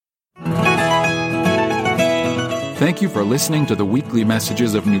Thank you for listening to the weekly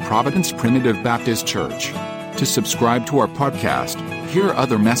messages of New Providence Primitive Baptist Church. To subscribe to our podcast, hear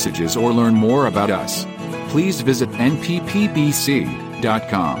other messages, or learn more about us, please visit nppbc.com.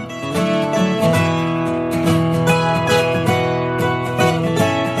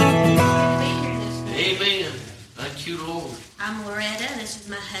 Amen. Thank you, Lord. I'm Loretta. This is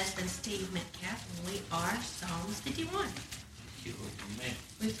my husband, Steve Metcalf, and we are Psalms 51. Thank you, Lord. Amen.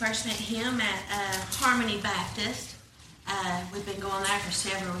 We first met him at Harmony Baptist. We've been going there for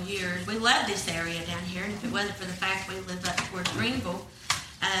several years. We love this area down here, and if it wasn't for the fact we live up towards Greenville,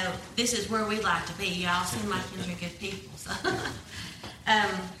 this is where we'd like to be. Y'all seem like you're good people. So,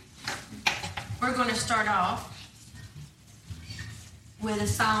 we're going to start off with a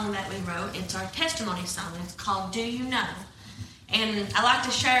song that we wrote. It's our testimony song. It's called Do You Know? And I like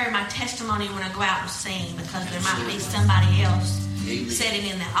to share my testimony when I go out and sing, because there might be somebody else sitting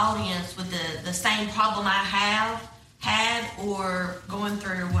in the audience with the same problem I had or going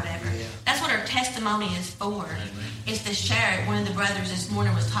through or whatever. Yeah. That's what our testimony is for. Amen. It's to share it. One of the brothers this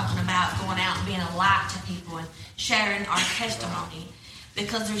morning was talking about going out and being a light to people and sharing our testimony.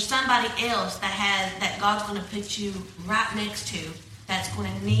 Because there's somebody else that God's going to put you right next to that's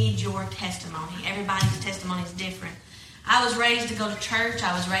going to need your testimony. Everybody's testimony is different. I was raised to go to church.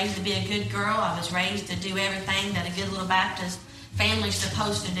 I was raised to be a good girl. I was raised to do everything that a good little Baptist family's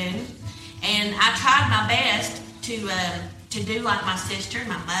supposed to do. And I tried my best to do like my sister,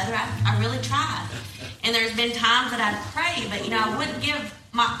 my mother. I really tried. And there's been times that I'd pray, but I wouldn't give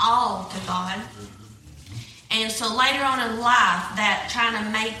my all to God. And so later on in life, that trying to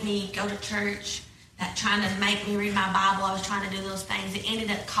make me go to church, that trying to make me read my Bible, I was trying to do those things, it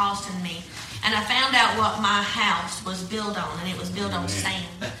ended up costing me. And I found out what my house was built on, and it was built on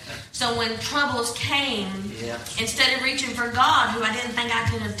sand. So when troubles came, instead of reaching for God, who I didn't think I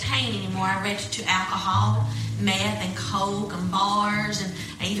could obtain anymore, I reached to alcohol, meth, and coke, and bars, and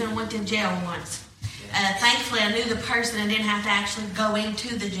I even went to jail once. Thankfully, I knew the person and didn't have to actually go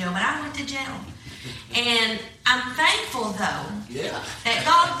into the jail, but I went to jail. And I'm thankful, though, that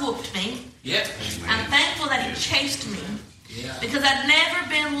God whooped me. I'm thankful that He chased me. Because I'd never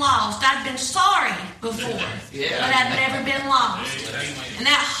been lost. I'd been sorry before, but I'd never been lost. And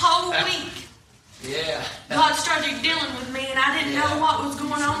that whole week, God started dealing with me, and I didn't know what was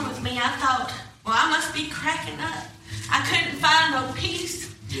going on with me. I thought, well, I must be cracking up. I couldn't find no peace.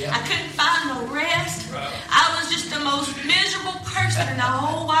 I couldn't find no rest. I was just the most miserable person in the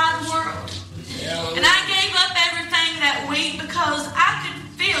whole wide world. And I gave up everything that week because I could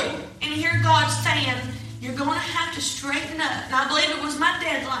feel and hear God saying, you're going to have to straighten up. And I believe it was my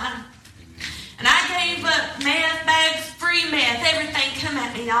deadline. And I gave up meth bags, free meth, everything come at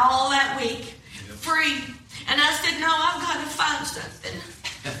me all that week. Free. And I said, no, I've got to find something.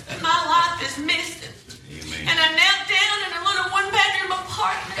 My life is missing. And I knelt down in a little one-bedroom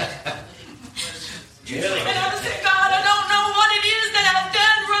apartment. And I said, God, I don't know what it is that I've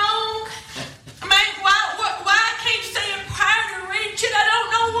done wrong. I mean, why I can't say a prayer to reach it? I don't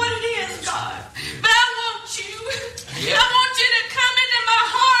know what it is, God. But I want you. I want you to come into my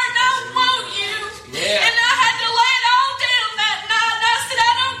heart, and I want you. And I had to lay it all down that night. And I said,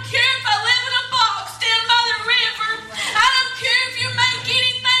 I don't care if I live in a box down by the river. I don't care if you make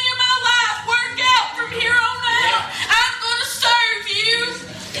anything in my life work out from here on out. I'm going to serve you.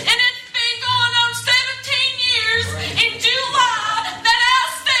 And it's been going on 17 years in July that I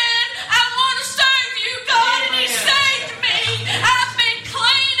said, I want to serve you, God. And He saved me. I've been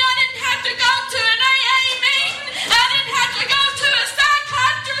clean. I didn't have to go to an AA meeting. I didn't have to go to a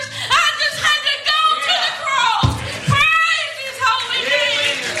psychiatrist. I just had to go to the cross. Praise His holy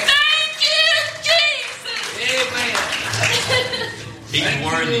name. Thank you, Jesus. He's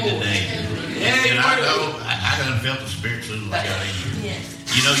worthy today. And I know I done felt the Spirit soon like I did. Yes.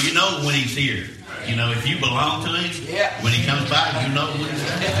 You know when He's here. If you belong to Him, when He comes by, you know when He's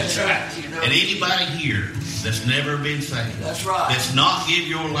there. That's right. And anybody here that's never been saved, that's not give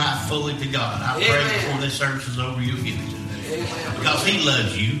your life fully to God, I pray before this service is over, you'll give it to Him. Because He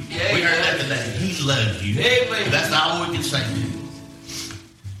loves you. We heard that today. He loves you. That's all we can say to Him.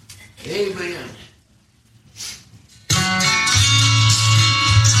 Amen.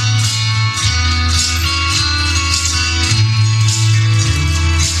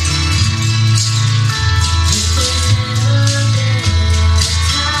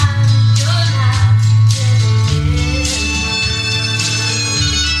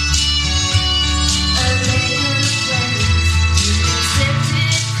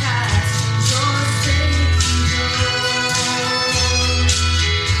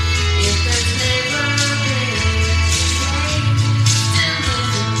 If there's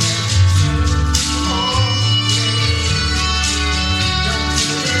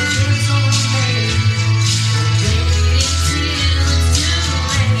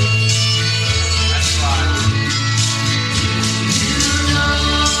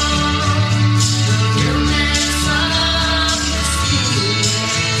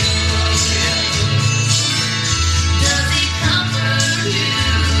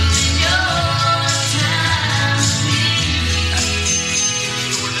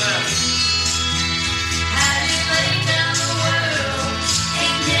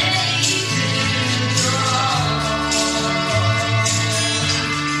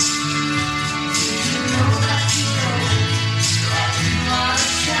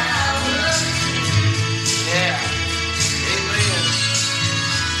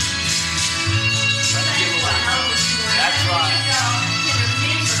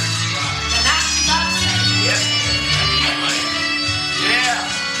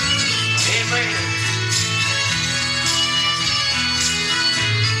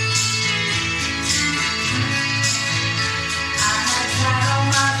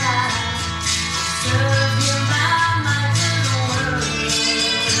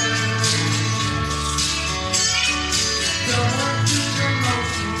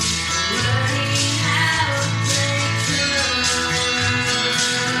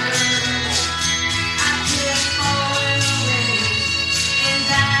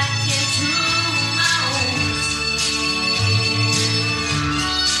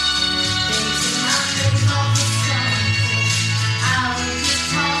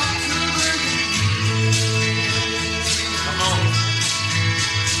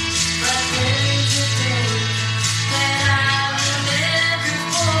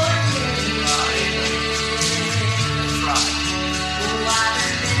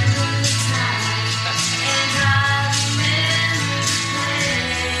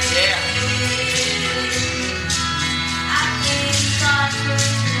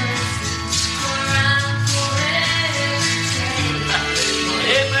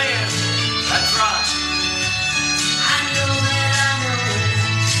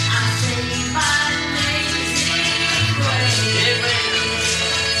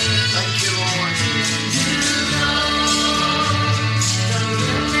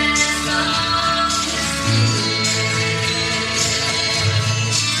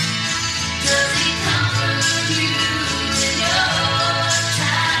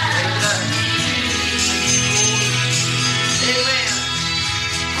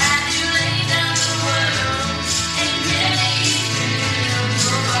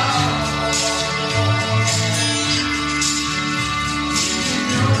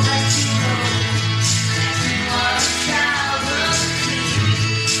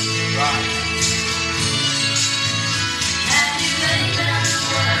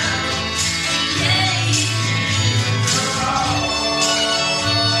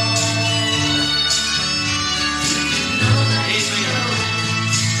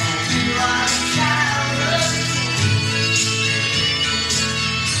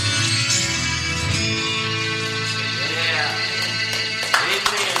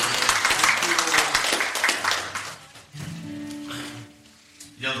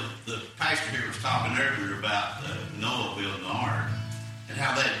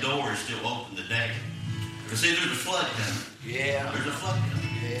door is still open today. Because see, there's a flood coming. Yeah. There's a flood coming.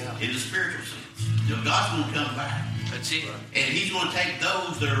 Yeah. In the spiritual sense. You know, God's going to come back. That's it. And He's going to take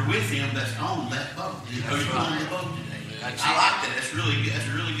those that are with Him that's on that boat. Are you on the boat today? That's I it. like that. That's really good. That's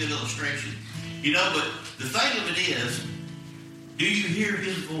a really good illustration. You know, but the thing of it is, do you hear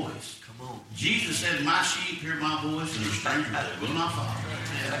His voice? Come on. Jesus said, "My sheep hear my voice, and the stranger they will not follow."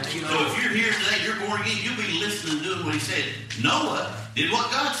 Thank you, So Lord. if you're here today, you're born again, you'll be listening and doing what He said. Noah did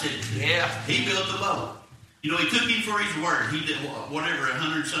what God said to do. Yeah. He built the boat. You know, He took him for His word. He did whatever,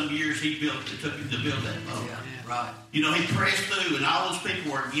 100-some years He built. It took him to build that boat. Yeah. Right. You know, He pressed through, and all those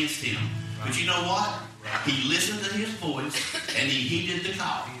people were against Him. But you know what? He listened to His voice, and He heeded the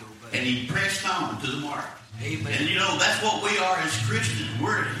call. And He pressed on to the mark. Amen. And you know, that's what we are as Christians.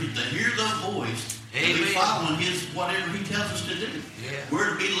 We're to hear the voice and be following His, whatever He tells us to do. Yeah. We're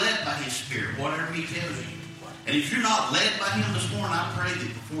We're to be led by His Spirit, whatever He tells you. And if you're not led by Him this morning, I pray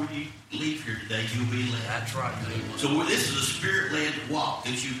that before you leave here today, you'll be led. That's right. So this is a Spirit-led walk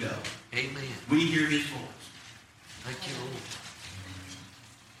that you go. Amen. We hear His voice. Thank you, Lord.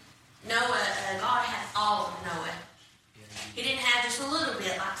 Noah, God had all of Noah. He didn't have just a little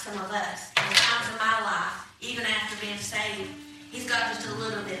bit like some of us. In the times of my life, even after being saved, He's got just a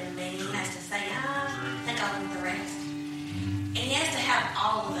little bit of me. He has to say, I think I'll do the rest. And He has to have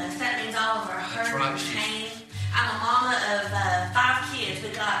all of us. That means all of our hurt and pain. I'm a mama of 5 kids.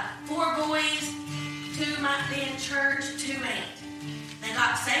 We got 4 boys, 2 might be in church, 2 ain't. They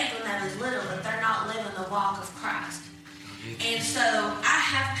got saved when they was little, but they're not living the walk of Christ. And so I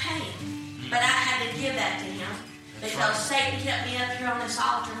have pain, but I had to give that to Him because Satan kept me up here on this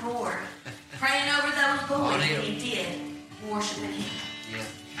altar more, praying over those boys than he did worshiping Him.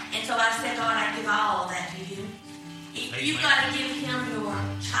 Yeah. And so I said, God, I give all of that to You. You've got to give Him your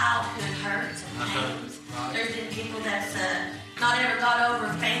childhood hurts and pains. There's been people that's not ever got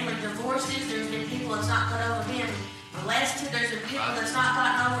over family divorces. There's been people that's not got over being molested. There's been people that's not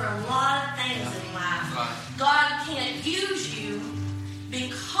gotten over a lot of things in life. God can't use you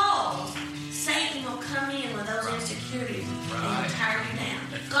because Satan will come in with those insecurities and tear you down.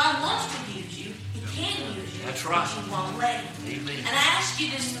 God wants to use you. He can use you. That's right. But you won't let Him. Amen. And I ask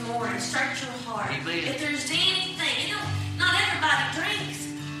you this morning, search your heart. Amen. If there's anything, not everybody drinks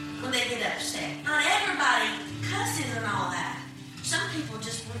when they get upset. Not everybody cusses and all that. Some people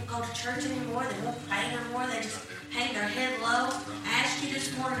just won't go to church anymore. They won't pray anymore. They just hang their head low. I ask you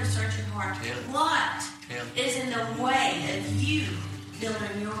this morning to search your heart. What is in the way of you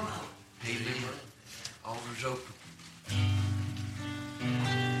building your boat? Amen. Altar's open.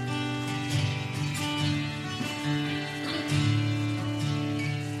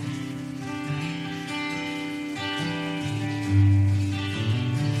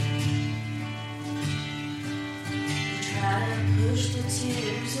 Push the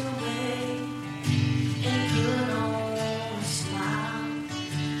tears away and put on a smile,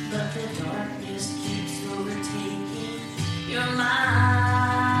 but the darkness keeps overtaking your mind.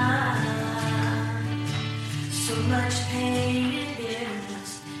 So much pain and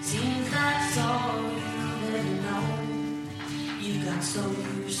bitterness seems that's all you've ever known. You got so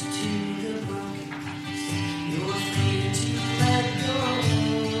used to the brokenness, you're afraid to let go.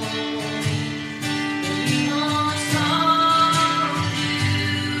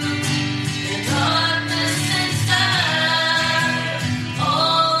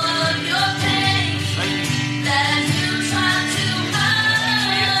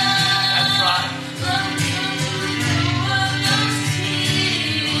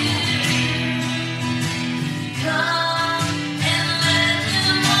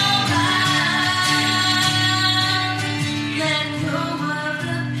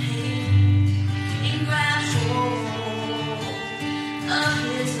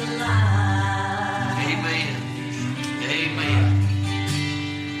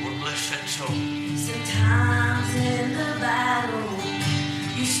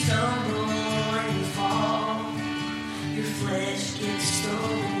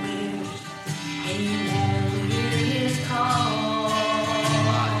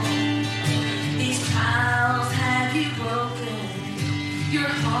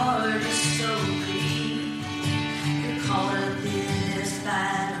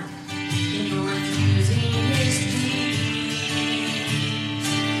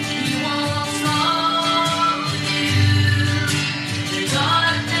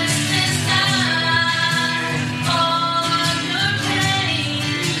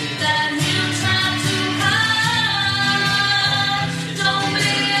 To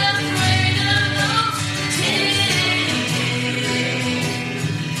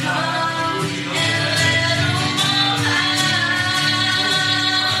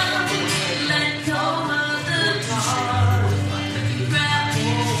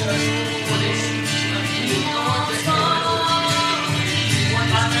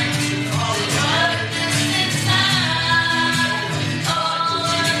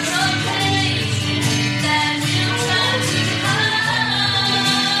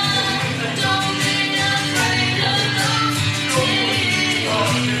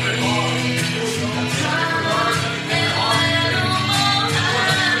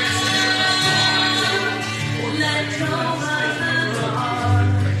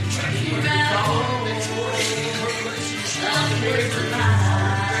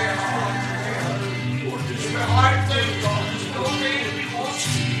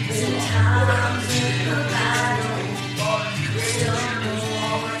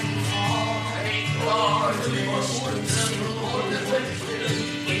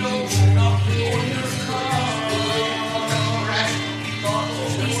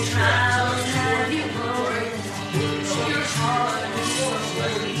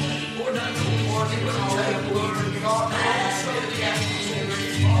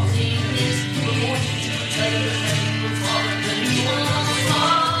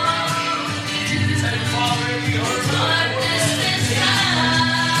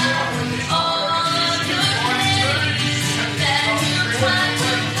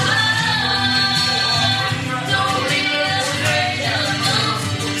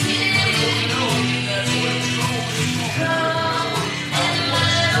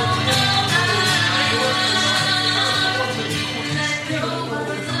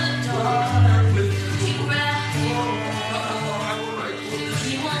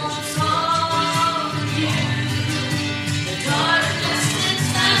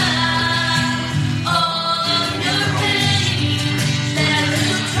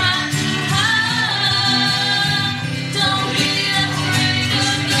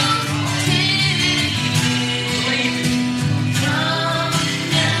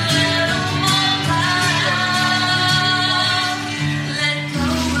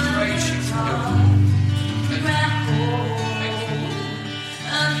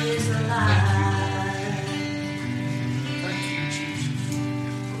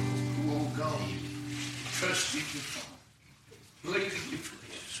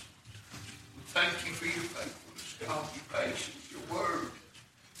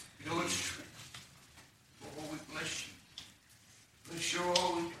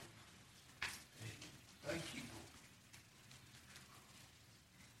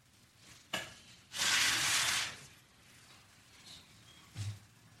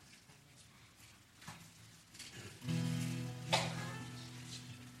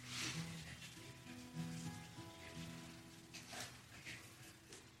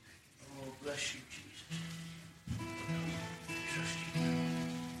Bless you, Jesus. Trust you.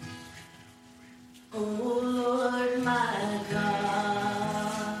 Oh Lord, my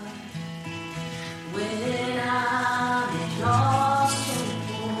God, when I'm in awesome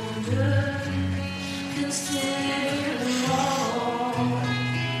wonder, considering all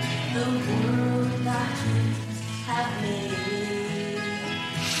the world thy hands have made,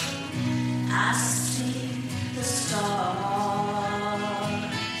 I see the stars.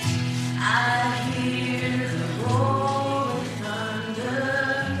 I hear the rolling thunder,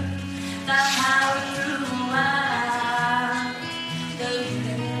 thy power throughout the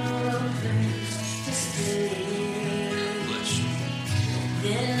universe displayed.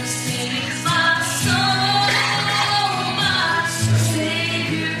 Then sings my soul, my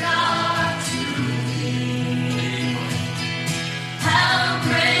Savior God, to thee. How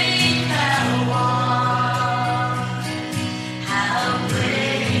great thou art! How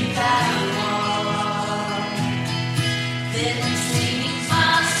great thou art! Then sings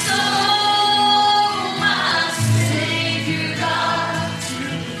my soul, my Savior God, to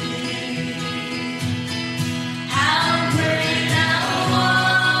thee. How great thou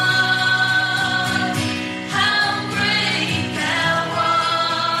art! How great thou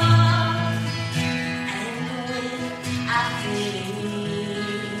art! And when I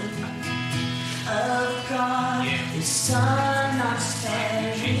think of God, His Son not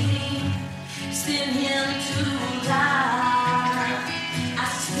sparing, send Him to die, I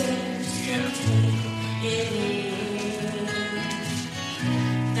scarce can take it in,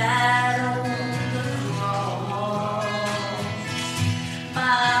 that on the cross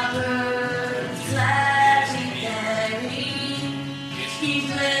my burden gladly bearing, He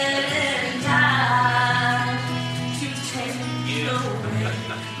bled and died to take away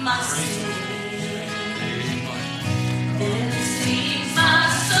my sin. Then sings my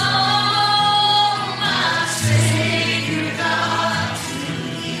soul, my Savior God, to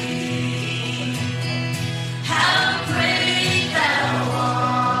thee. How great thou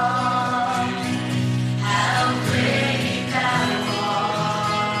art! How great thou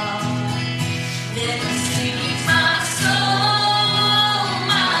art! Then sings my soul,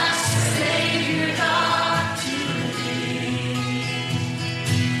 my Savior God, to thee.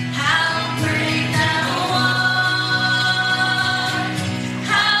 How great thou art!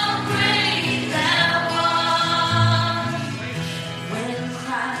 How great thou art! When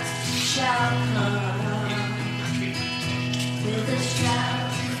Christ shall come with a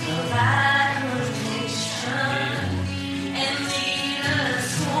shout of acclamation and lead us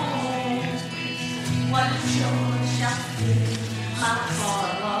home, what joy shall fill my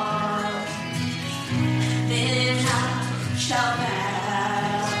heart! Then I shall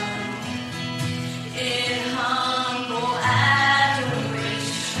bow in humble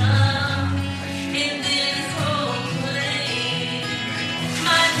adoration, and then proclaim,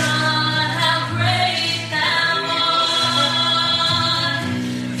 my God, how great thou art!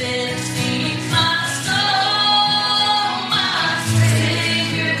 Then sings my soul, my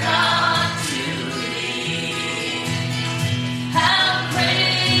Savior God, to thee. How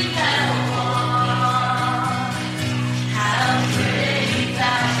great thou art! How great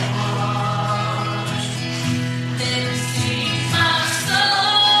thou art! Then sings my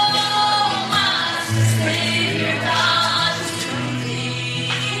soul, my Savior God, to thee.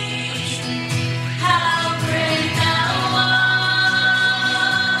 How great thou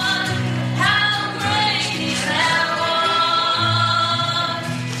art! How great thou art!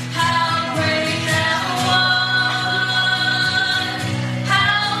 How great thou art!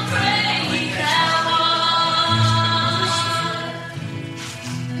 How great thou art!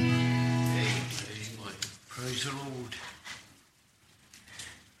 Amen. Praise the Lord.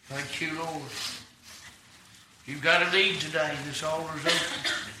 Thank you, Lord. You've got a need today. This altar's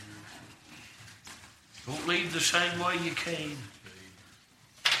open. Don't leave the same way you came.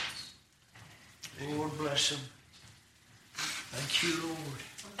 Lord, bless them. Thank you, Lord.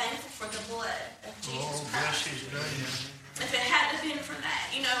 I'm thankful for the blood of Jesus Oh, Christ. bless His name. If it hadn't been for that,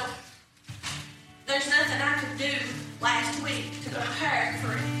 there's nothing I could do last week to prepare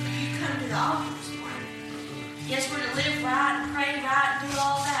for you come to the altar this morning. Yes, we're to live right and pray right and do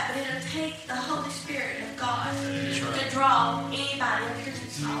all that, but it'll take the Holy Spirit of God to draw anybody up here to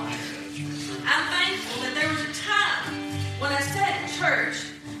this altar. I'm thankful that there was a time when I sat in church,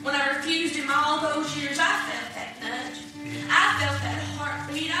 when I refused Him all those years, I felt that nudge. I felt that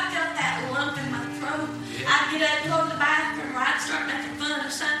heartbeat. I felt that lump in my throat. I'd get up, go to the bathroom, or I'd start making fun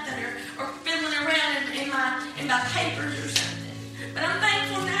of something, or fiddling around in my papers or something. But I'm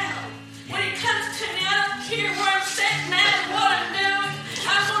thankful now. When it comes to me, I don't care where I'm sitting now and what I'm doing.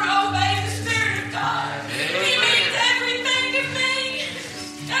 I'm going to obey the Spirit of God. He means everything to me.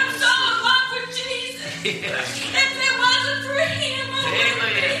 I'm so in love with Jesus. If it wasn't for Him, I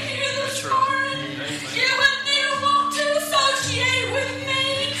wouldn't be here this morning. You wouldn't even want to associate with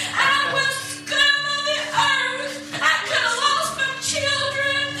me. I was scum of the earth. I could have lost my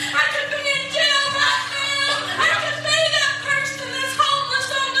children. I could be in jail right now. I could be that person that's homeless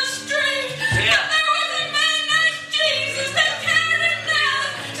on the street. But there was a man named Jesus that cared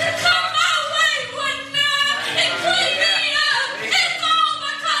enough to come my way one night and clean me up. It's all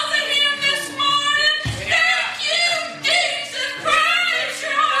because of Him this morning. Thank you, Jesus. Praise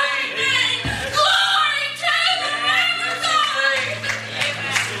Your name. Glory to the Lamb of God.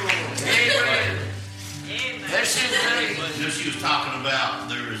 Amen. That's His name. You know, she was talking about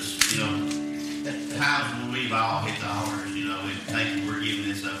there was, times when we've all hit the altars, and thinking we're giving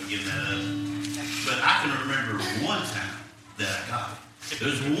this up and giving that up. But I can remember one time that I got it. There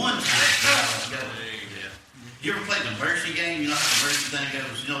was one time that I got it. You ever played the mercy game? You know how the mercy thing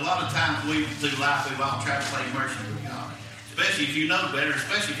goes? A lot of times through life, we've all tried to play mercy with God. Especially if you know better,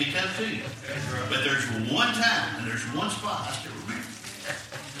 especially if He comes to you. But there's one time, and there's one spot I still remember.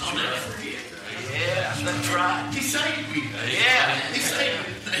 I'll never forget. Yeah, that's right. He saved me. Yeah. He saved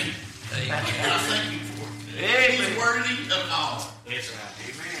me. I thank You for it. Amen. He's worthy of all. That's right.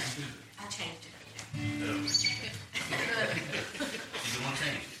 Amen. I changed it. You don't want to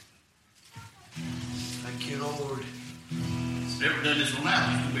change it. Thank You, Lord. Never done this one out.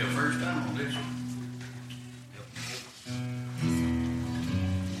 This will be a first time on this one.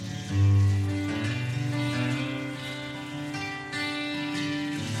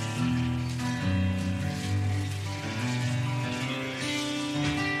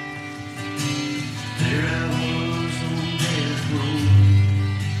 There I was on death row,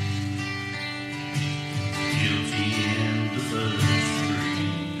 guilty and the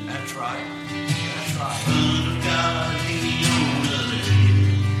bloodstream. That's right. That's right. Son of God, He on the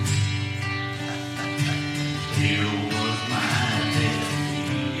hill. Here was my death.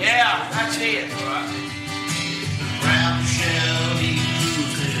 Yeah, that's it. Right. The ground shall be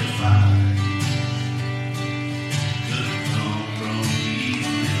crucified. Could have come from these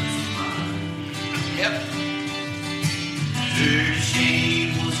lips of mine. Yep. Dirty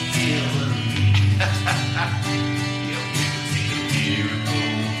shame was killing me. Take a miracle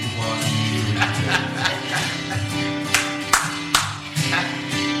to wash me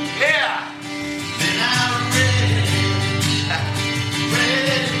Yeah. Then I read,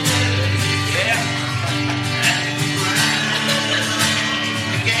 Yeah. and the ground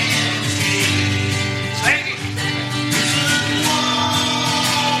began to shake. Sing it. Prison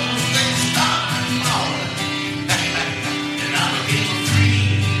walls, they started falling, and I became free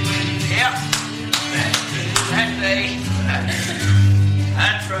when Yep. that day. That day.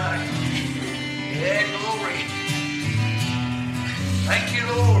 That's right. Yeah, glory. Thank You,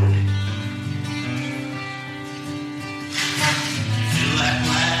 Lord. Feel like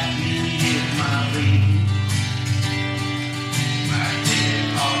lightning hit my brain. My dead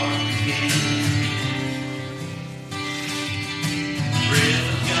heart began to beat. Breath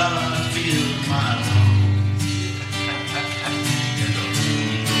of God filled my lungs, and the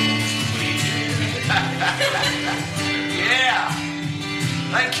Holy Ghost waited. Yeah.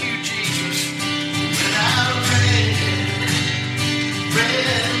 Thank You, Jesus. When I read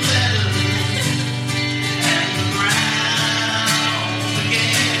letters, and the ground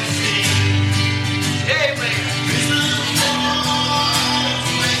began to shake. Amen. Prison walls,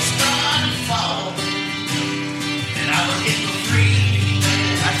 they started falling, and I was getting free.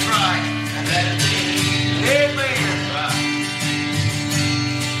 That's right. That day. Amen.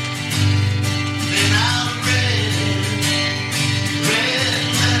 Then I read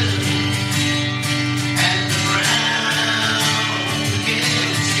letters.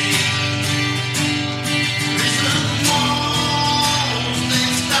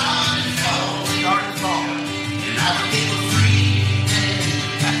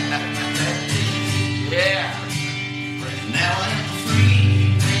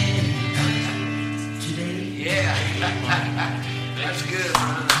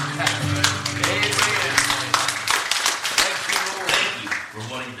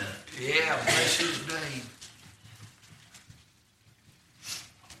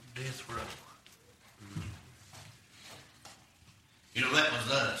 death row. You know, that was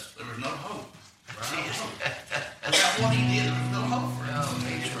us. There was no hope. Right. Without what he did, there was no hope for us.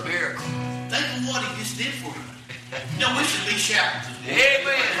 He's a miracle. Think of what he just did for you. You know, we should be shouting this morning.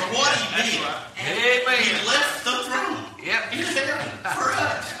 Amen. For what he did. Right. Amen. He left the throne. Yep. He's there for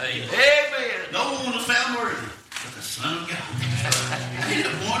us. Amen. No one was found worthy but the Son of God. Ain't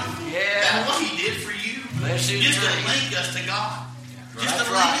it wonderful? Yeah. And what he did for you. Just to link us to God. Just to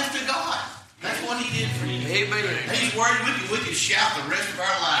link us to God. That's what he did for you. Amen. He's worried we could shout the rest of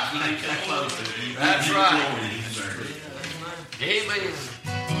our life when he comes close to you. That's right. Amen.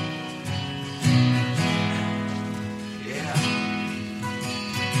 Yeah.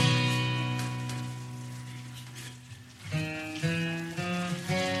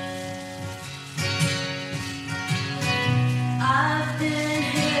 I've been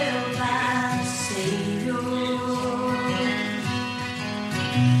held by the Savior.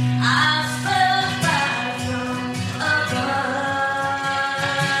 I felt fire from above.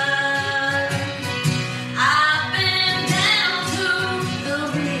 I've been down to the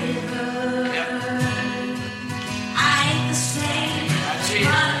river. I ain't the same. That's it.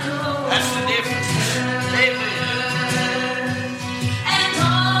 That's the difference. Amen. And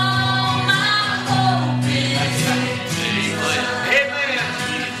all my hope is in Jesus. Amen.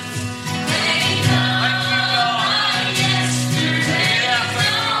 Thank God yesterday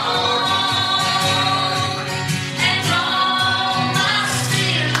gone, and all my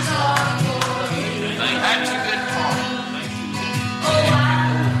sins are forgiven. That's a good part. Oh,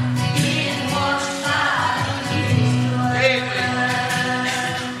 I've been washed by His blood.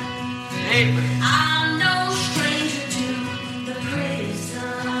 Amen. Amen. I'm no stranger to the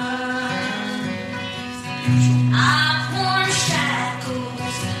prison. I've worn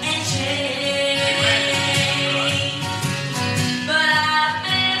shackles and chains, but I've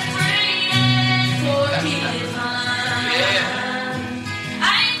been free and forgiven. I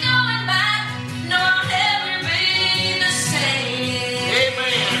ain't going back, no, I'll never be the same.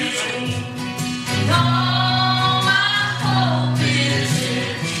 Amen. And all my hope is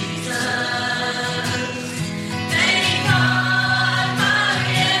in Jesus. Thank God my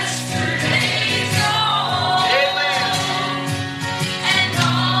yesterday's gone. Amen. And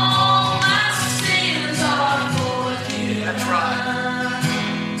all my sins are forgiven. That's right.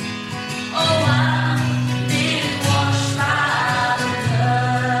 Oh, I've been washed by the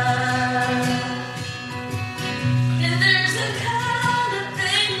blood. And there's a kind of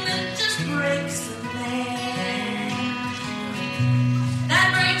thing that just breaks a man, that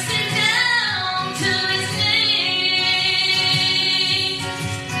breaks him down to his knees.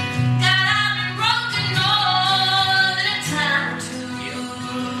 God, I've been broken more than a time or two,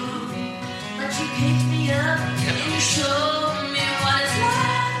 but you picked me up and you showed me what it's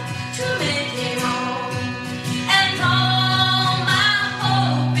like to make it home. And all my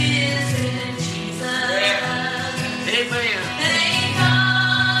hope is in Jesus. Amen. Thank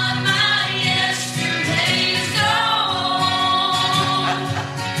God my yesterday's gone,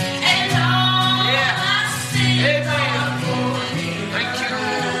 and all my sins are forgiven. Thank you,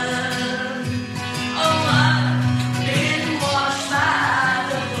 Lord. Oh, I've been washed by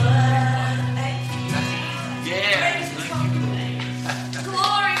the blood. Yeah.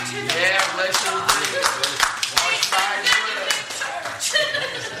 Glory to the Yeah, bless you. Washed by His blood.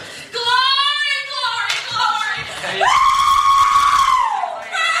 Glory, glory, glory. Hey.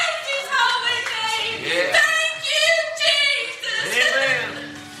 Praise His holy name. Yeah. Thank you, Jesus. Amen.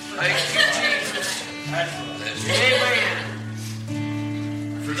 Thank you, Jesus. Amen.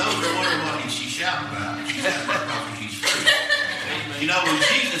 For those that wonder what she's shouting about, she's shouting because she's free. You know, when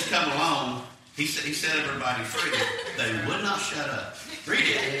Jesus come along, he set everybody free. They would not shut up. Read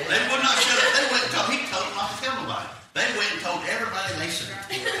it. They would not shut up. They went and told, he told them not to tell nobody. They went and told everybody they served.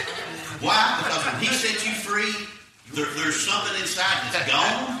 Why? Because when he set you free, there's something inside that's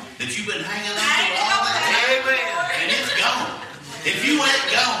gone that you've been hanging on to all that. Amen. And it's gone. If you ain't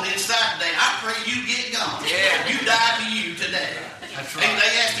gone inside today, I pray you get gone. Yeah. You die to you today. That's And right.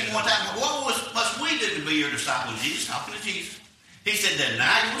 they asked him one time, what must we do to be your disciples? Jesus talking to Jesus. He said,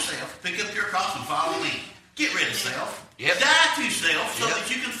 deny yourself, pick up your cross and follow me. Get rid of self. Yep. Die to self so Yep. that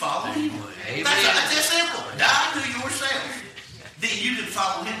you can follow him. Amen. That's that simple. Die to yourself. Then you can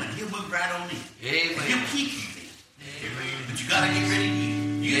follow him and he'll move right on in. Amen. He'll keep you then. But you got to get rid of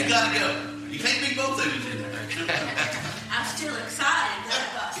you. You got to go. You can't be both of us in there. I'm still excited.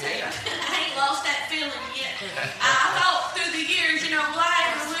 Yeah. I ain't lost that feeling yet. I thought through the years, will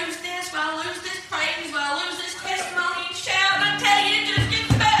I ever lose this? Will I lose this praise? Will I lose this testimony and shout? I tell you, it just gets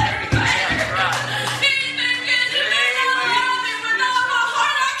better and better. He's been good to me. I love him with all my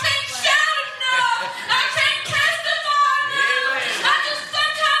heart. I can't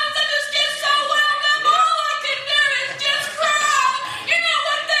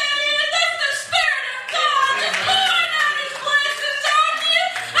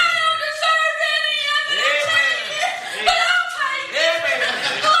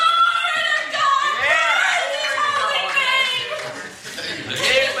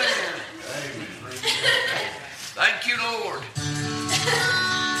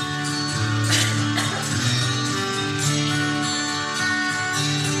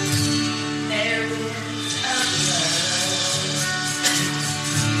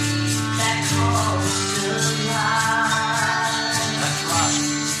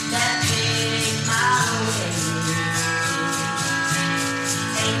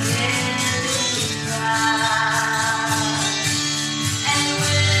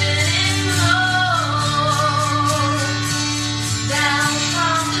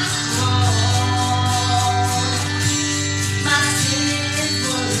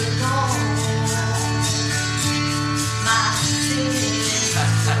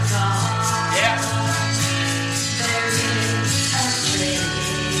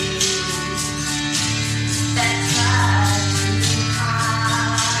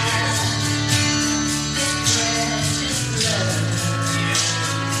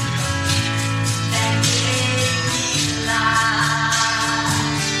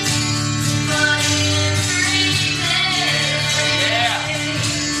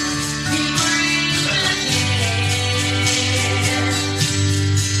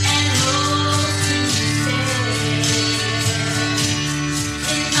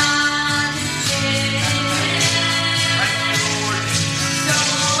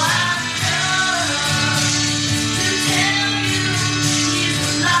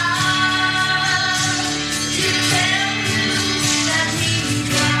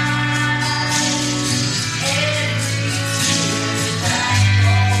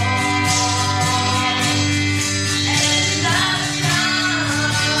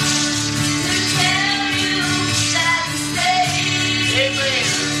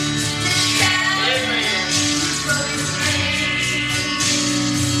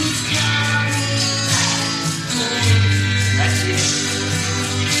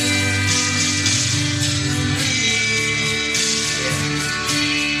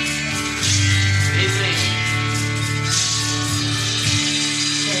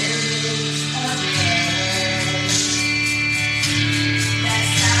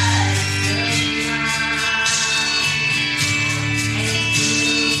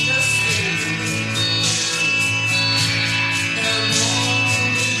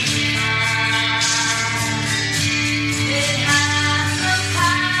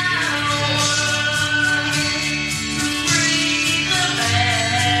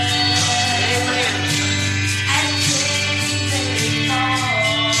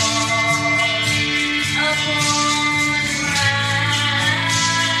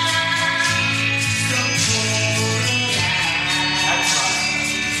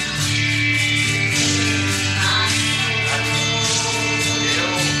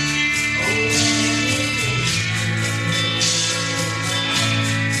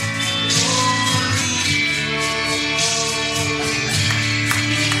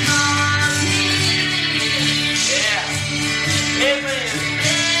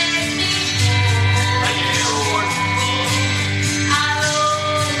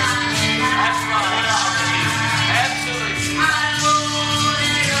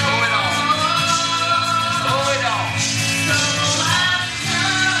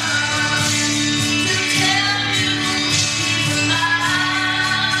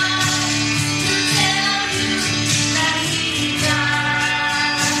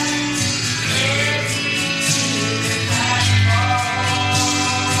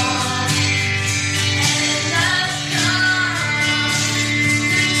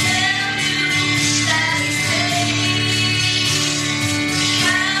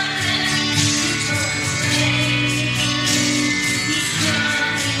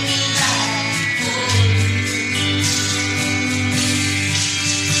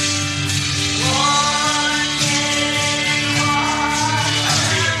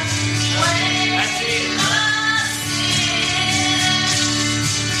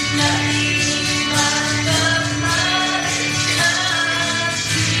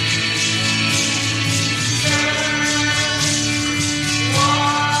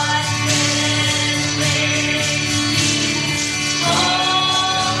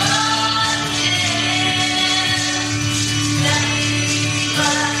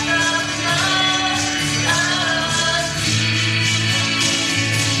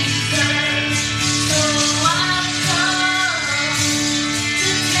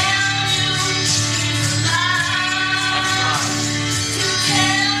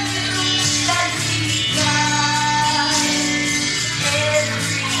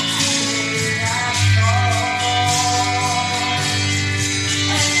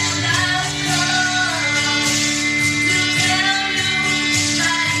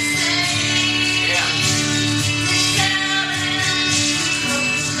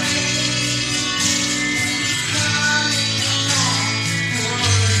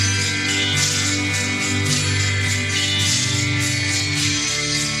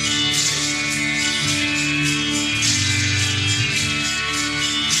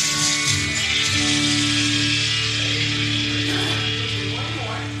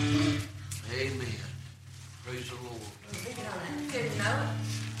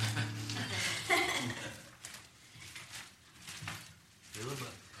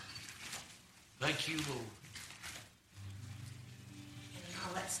Thank you, Lord. And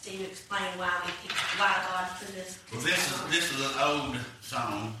I'll let Steve explain why God put this. Well, this is an old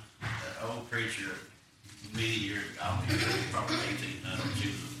song, an old preacher, many years ago, probably 1800. She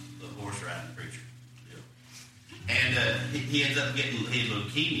was a horse riding preacher. And he ends up getting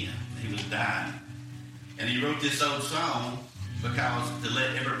leukemia. He was dying. And he wrote this old song because to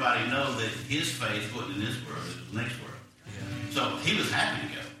let everybody know that his faith wasn't in this world, it was the next world. Yeah. So he was happy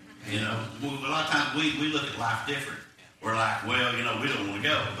to go. You know, a lot of times we look at life different. We're like, well, you know, we don't want to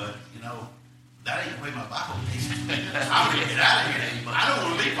go. But, you know, that ain't the way my Bible teaches. I'm going to get out of here. I don't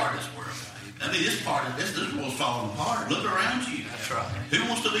want to be part of this world. I mean, this world's falling apart. Look around you. That's right. Who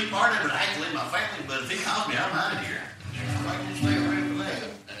wants to be part of it? I can leave my family, but if he calls me, I'm out of here. I'm not going to stay around for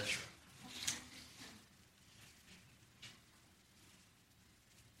that. That's right.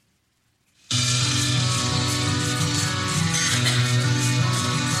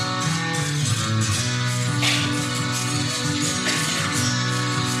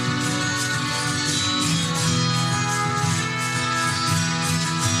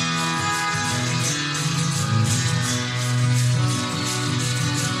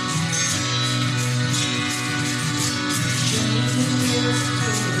 Dreaming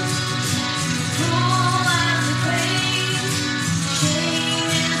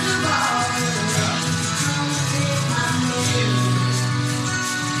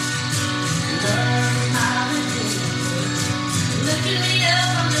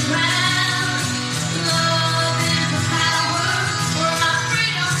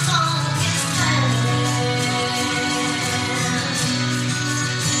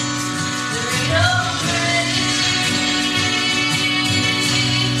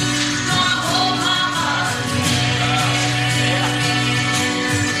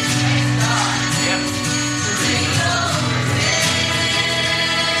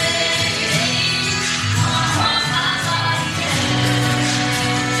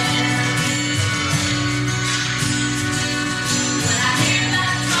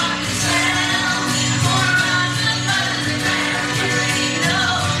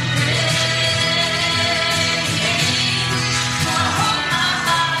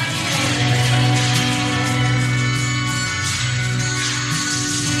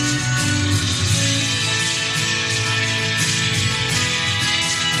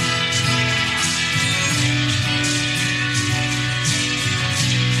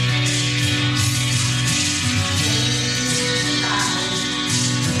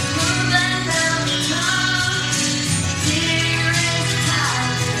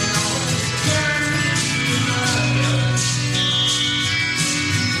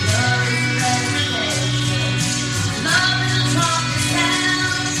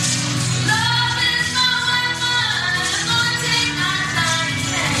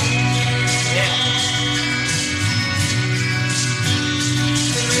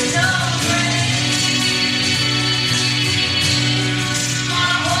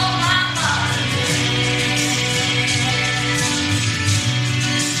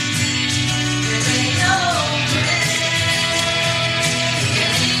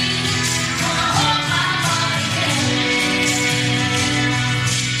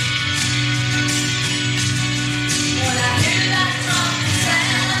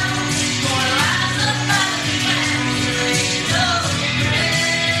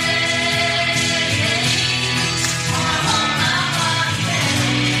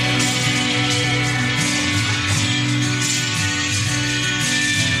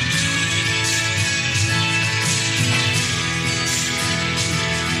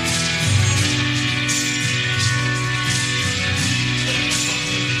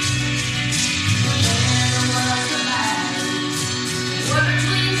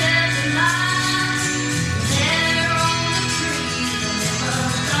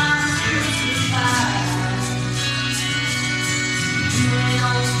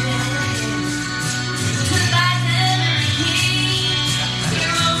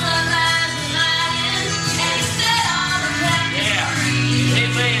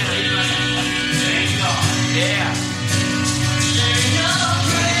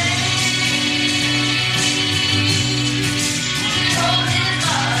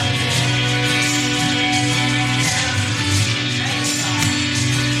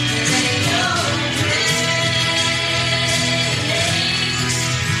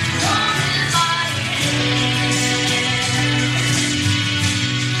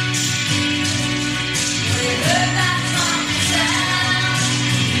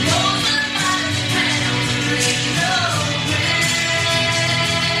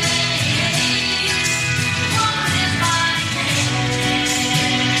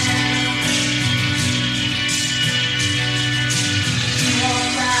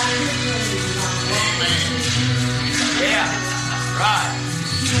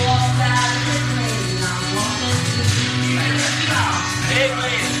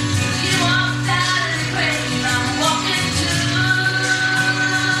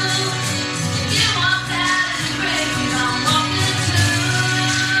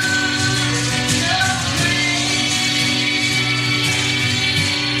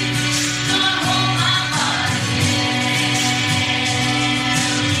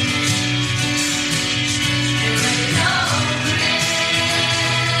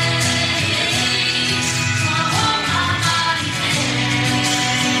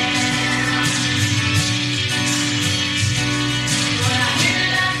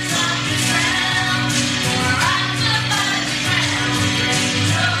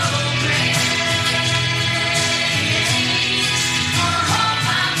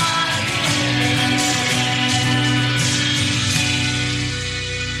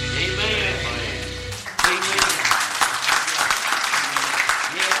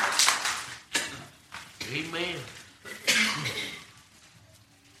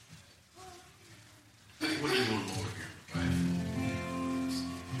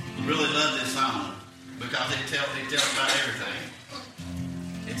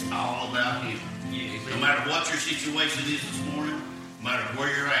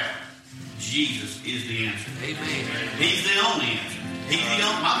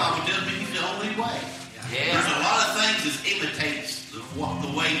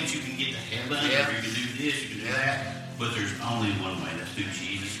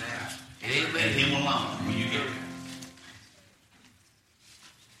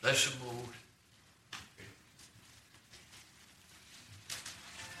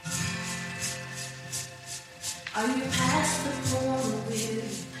Are you past the point of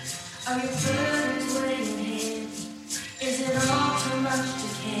weary? Are your burdens weighing heavy? Is it all too much to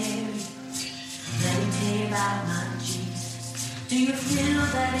carry? Let me tell you about my Jesus. Do you feel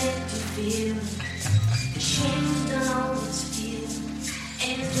that empty feeling? The shame's done all its feeling,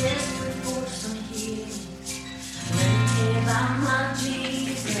 and you're desperate for some healing. Let me tell you about my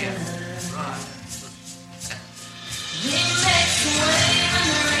Jesus. He makes a way when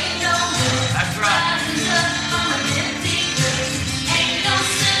there ain't no way. That's right. Rising up from an empty grave. Ain't no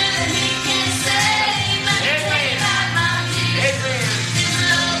sin that he can save. Let me tell you about my Jesus. His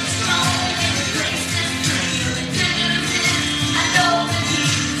love is strong and his grace is free. The good news is I know that he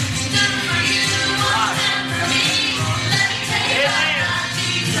stood for you once and for me. Let me tell you about my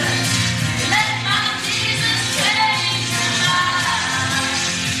Jesus. Let my Jesus change your life.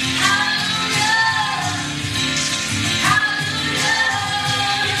 Hallelujah.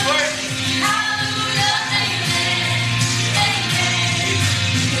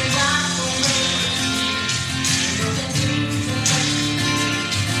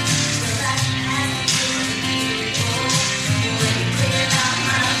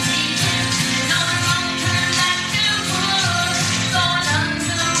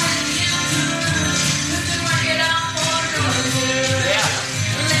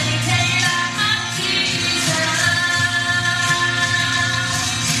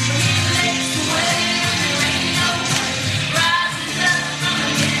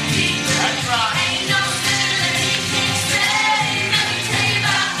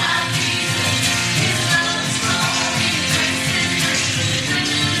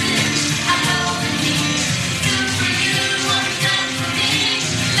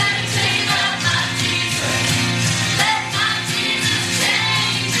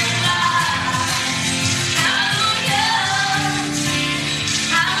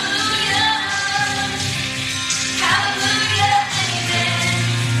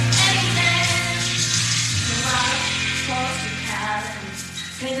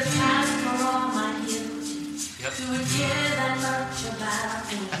 Pay the price for all my guilt. Do we care that much about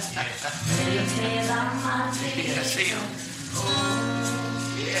me? Let me tell you about my Jesus. Yes, him. Oh,